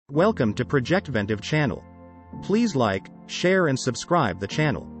Welcome to Projectventive channel. Please like, share and subscribe the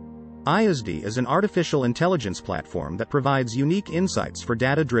channel. Ayasdi is an artificial intelligence platform that provides unique insights for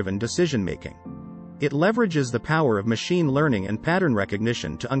data-driven decision-making. It leverages the power of machine learning and pattern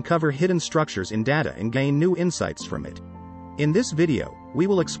recognition to uncover hidden structures in data and gain new insights from it. In this video, we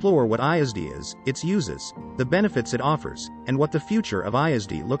will explore what Ayasdi is, its uses, the benefits it offers, and what the future of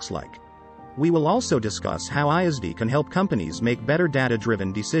Ayasdi looks like. We will also discuss how Ayasdi can help companies make better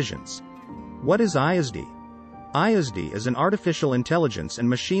data-driven decisions. What is Ayasdi? Ayasdi is an artificial intelligence and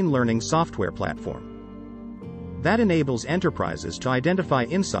machine learning software platform that enables enterprises to identify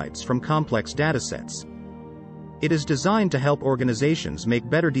insights from complex datasets. It is designed to help organizations make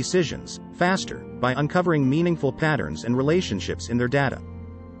better decisions, faster, by uncovering meaningful patterns and relationships in their data.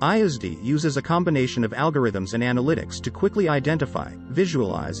 Ayasdi uses a combination of algorithms and analytics to quickly identify,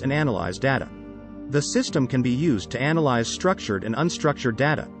 visualize and analyze data. The system can be used to analyze structured and unstructured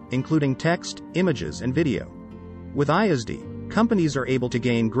data, including text, images and video. With Ayasdi, companies are able to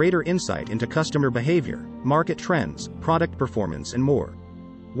gain greater insight into customer behavior, market trends, product performance and more.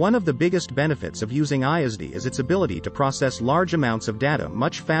 One of the biggest benefits of using Ayasdi is its ability to process large amounts of data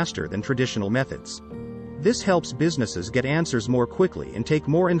much faster than traditional methods. This helps businesses get answers more quickly and take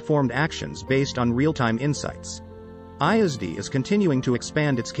more informed actions based on real-time insights. Ayasdi is continuing to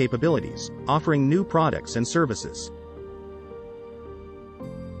expand its capabilities, offering new products and services,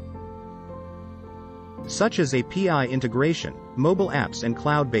 such as API integration, mobile apps and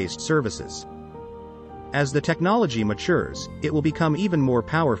cloud-based services. As the technology matures, it will become even more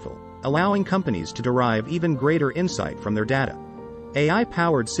powerful, allowing companies to derive even greater insight from their data.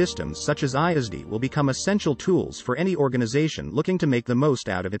 AI-powered systems such as Ayasdi will become essential tools for any organization looking to make the most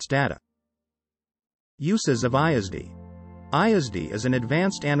out of its data. Uses of Ayasdi. Ayasdi is an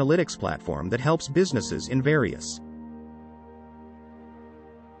advanced analytics platform that helps businesses in various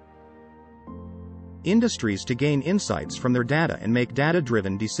industries to gain insights from their data and make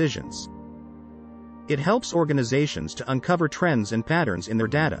data-driven decisions. It helps organizations to uncover trends and patterns in their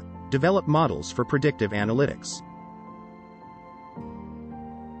data, develop models for predictive analytics,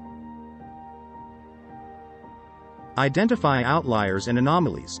 identify outliers and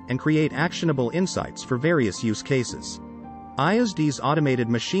anomalies, and create actionable insights for various use cases. Ayasdi's automated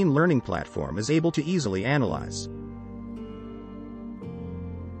machine learning platform is able to easily analyze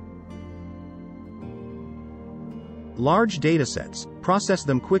large datasets, process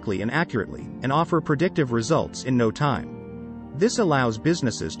them quickly and accurately, and offer predictive results in no time. This allows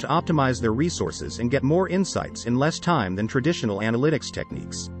businesses to optimize their resources and get more insights in less time than traditional analytics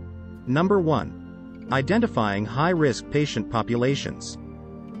techniques. Number 1. Identifying high-risk patient populations.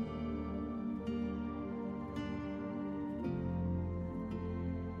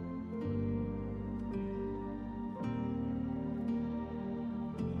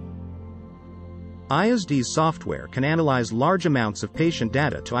 Ayasdi's software can analyze large amounts of patient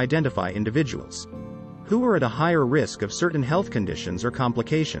data to identify individuals who are at a higher risk of certain health conditions or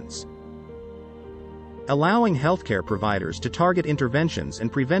complications, allowing healthcare providers to target interventions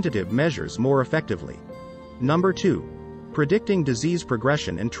and preventative measures more effectively. Number 2. Predicting disease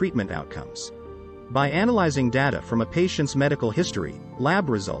progression and treatment outcomes. By analyzing data from a patient's medical history, lab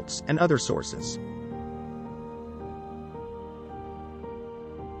results, and other sources,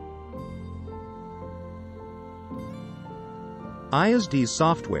 Ayasdi's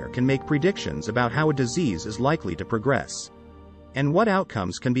software can make predictions about how a disease is likely to progress and what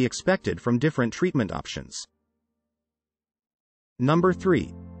outcomes can be expected from different treatment options. Number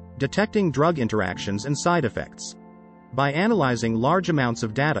 3. Detecting drug interactions and side effects. By analyzing large amounts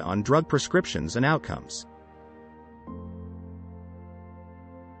of data on drug prescriptions and outcomes,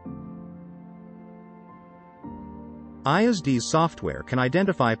 Ayasdi's software can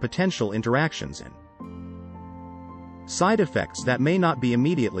identify potential interactions and side effects that may not be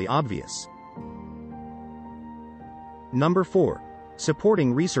immediately obvious. Number 4.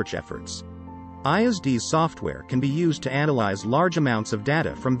 Supporting research efforts. Ayasdi's software can be used to analyze large amounts of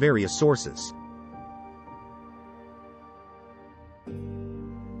data from various sources,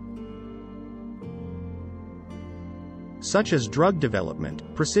 such as drug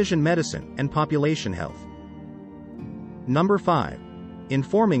development, precision medicine, and population health. Number 5.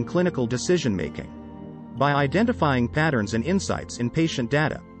 Informing clinical decision-making. By identifying patterns and insights in patient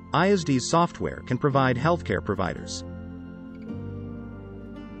data, Ayasdi's software can provide healthcare providers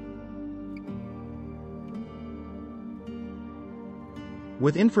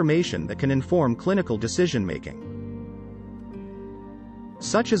with information that can inform clinical decision-making,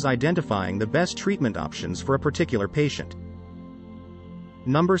 such as identifying the best treatment options for a particular patient.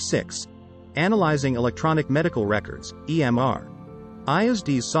 Number 6. Analyzing electronic medical records, EMR.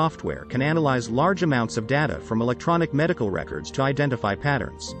 Ayasdi's software can analyze large amounts of data from electronic medical records to identify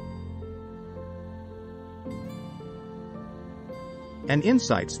patterns and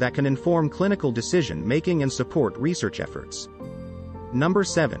insights that can inform clinical decision-making and support research efforts. Number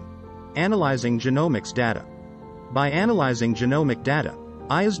 7. Analyzing genomics data. By analyzing genomic data,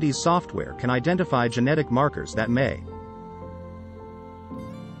 Ayasdi's software can identify genetic markers that may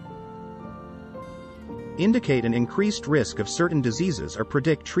indicate an increased risk of certain diseases or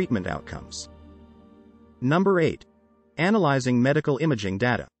predict treatment outcomes. Number 8. Analyzing medical imaging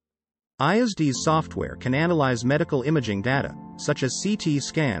data. Ayasdi's software can analyze medical imaging data, such as CT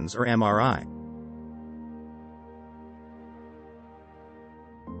scans or MRI,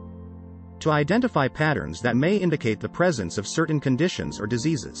 to identify patterns that may indicate the presence of certain conditions or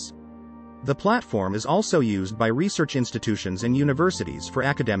diseases. The platform is also used by research institutions and universities for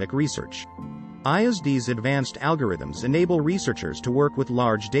academic research. Ayasdi's advanced algorithms enable researchers to work with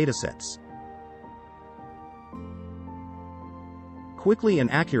large datasets quickly and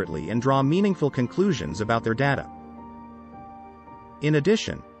accurately and draw meaningful conclusions about their data. In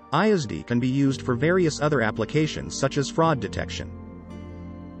addition, Ayasdi can be used for various other applications such as fraud detection,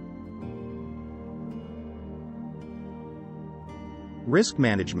 risk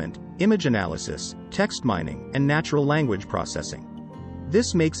management, image analysis, text mining, and natural language processing.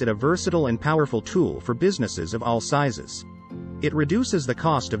 This makes it a versatile and powerful tool for businesses of all sizes. It reduces the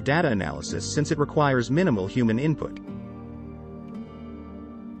cost of data analysis since it requires minimal human input,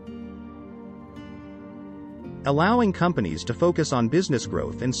 allowing companies to focus on business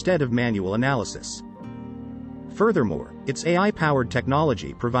growth instead of manual analysis. Furthermore, its AI-powered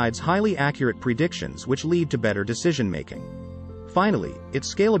technology provides highly accurate predictions which lead to better decision-making. Finally,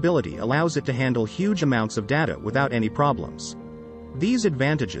 its scalability allows it to handle huge amounts of data without any problems. These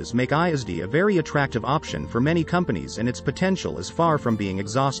advantages make Ayasdi a very attractive option for many companies, and its potential is far from being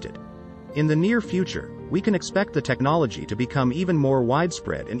exhausted. In the near future, we can expect the technology to become even more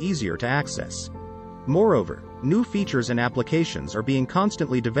widespread and easier to access. Moreover, new features and applications are being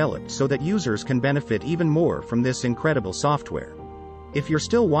constantly developed so that users can benefit even more from this incredible software. If you're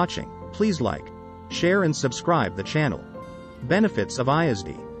still watching, please like, share and subscribe the channel. Benefits of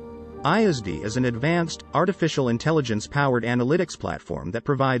Ayasdi. Ayasdi is an advanced, artificial intelligence-powered analytics platform that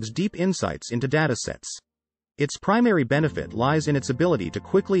provides deep insights into datasets. Its primary benefit lies in its ability to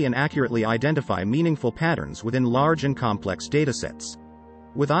quickly and accurately identify meaningful patterns within large and complex datasets.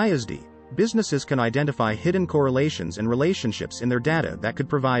 With Ayasdi, businesses can identify hidden correlations and relationships in their data that could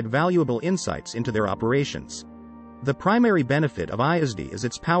provide valuable insights into their operations. The primary benefit of Ayasdi is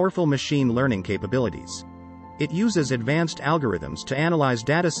its powerful machine learning capabilities. It uses advanced algorithms to analyze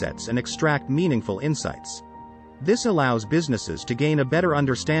datasets and extract meaningful insights. This allows businesses to gain a better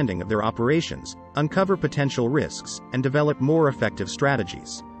understanding of their operations, uncover potential risks, and develop more effective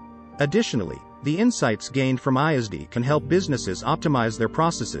strategies. Additionally, the insights gained from Ayasdi can help businesses optimize their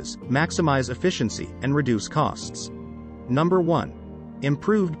processes, maximize efficiency, and reduce costs. Number 1.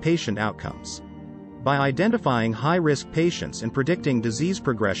 Improved patient outcomes. By identifying high-risk patients and predicting disease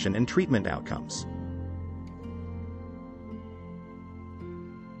progression and treatment outcomes,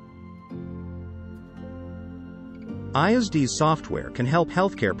 Ayasdi's software can help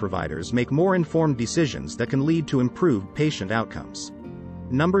healthcare providers make more informed decisions that can lead to improved patient outcomes.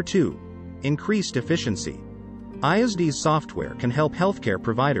 Number 2. Increased efficiency. Ayasdi's software can help healthcare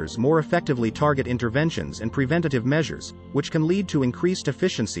providers more effectively target interventions and preventative measures, which can lead to increased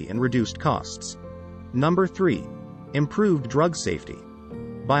efficiency and reduced costs. Number 3. Improved drug safety.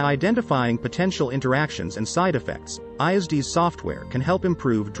 By identifying potential interactions and side effects, Ayasdi's software can help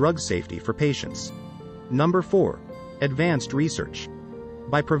improve drug safety for patients. Number 4. Advanced research.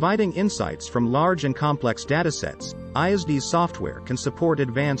 By providing insights from large and complex datasets, Ayasdi's software can support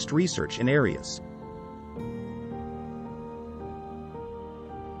advanced research in areas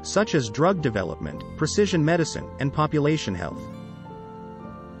such as drug development, precision medicine, and population health.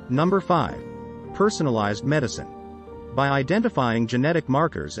 Number 5. Personalized medicine. By identifying genetic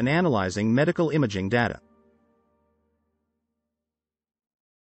markers and analyzing medical imaging data,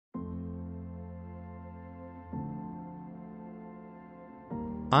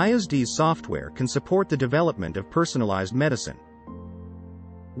 Ayasdi's software can support the development of personalized medicine,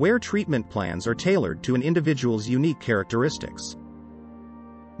 where treatment plans are tailored to an individual's unique characteristics.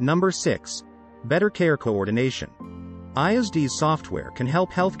 Number 6. Better care coordination. Ayasdi's software can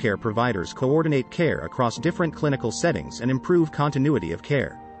help healthcare providers coordinate care across different clinical settings and improve continuity of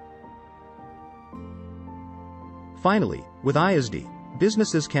care. Finally, with Ayasdi,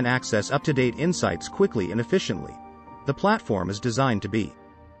 businesses can access up-to-date insights quickly and efficiently. The platform is designed to be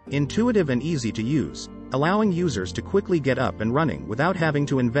intuitive and easy to use, allowing users to quickly get up and running without having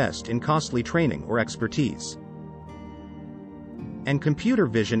to invest in costly training or expertise. And computer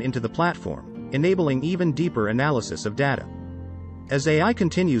vision into the platform, enabling even deeper analysis of data. As AI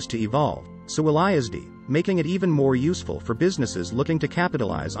continues to evolve, so will Ayasdi, making it even more useful for businesses looking to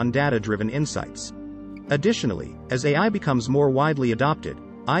capitalize on data-driven insights. Additionally, as AI becomes more widely adopted,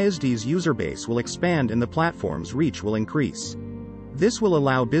 Ayasdi's user base will expand and the platform's reach will increase. This will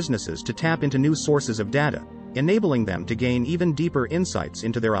allow businesses to tap into new sources of data, enabling them to gain even deeper insights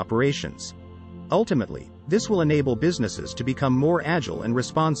into their operations. Ultimately, this will enable businesses to become more agile and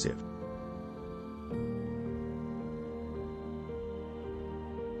responsive,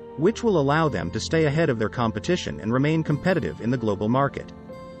 which will allow them to stay ahead of their competition and remain competitive in the global market.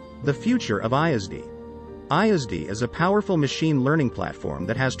 The future of Ayasdi. Ayasdi is a powerful machine learning platform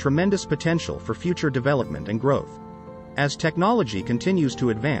that has tremendous potential for future development and growth. As technology continues to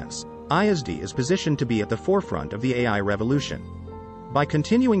advance, Ayasdi is positioned to be at the forefront of the AI revolution. By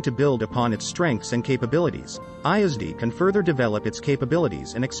continuing to build upon its strengths and capabilities, Ayasdi can further develop its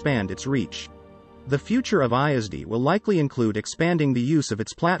capabilities and expand its reach. The future of Ayasdi will likely include expanding the use of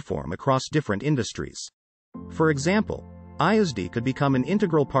its platform across different industries. For example, Ayasdi could become an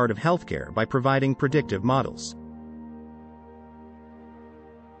integral part of healthcare by providing predictive models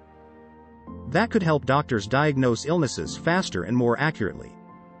that could help doctors diagnose illnesses faster and more accurately.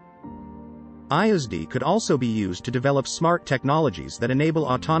 Ayasdi could also be used to develop smart technologies that enable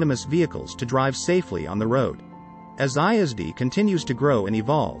autonomous vehicles to drive safely on the road. As Ayasdi continues to grow and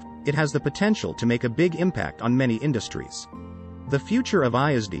evolve, it has the potential to make a big impact on many industries. The future of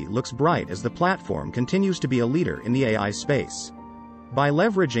Ayasdi looks bright as the platform continues to be a leader in the AI space. By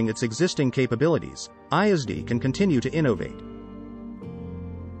leveraging its existing capabilities, Ayasdi can continue to innovate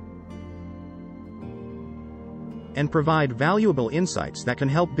and provide valuable insights that can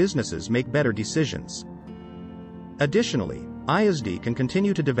help businesses make better decisions. Additionally, Ayasdi can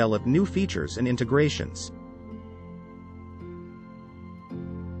continue to develop new features and integrations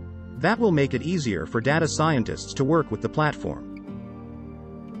that will make it easier for data scientists to work with the platform.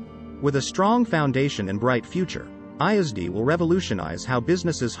 With a strong foundation and bright future, Ayasdi will revolutionize how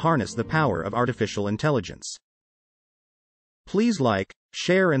businesses harness the power of artificial intelligence. Please like,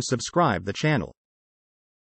 share and subscribe the channel.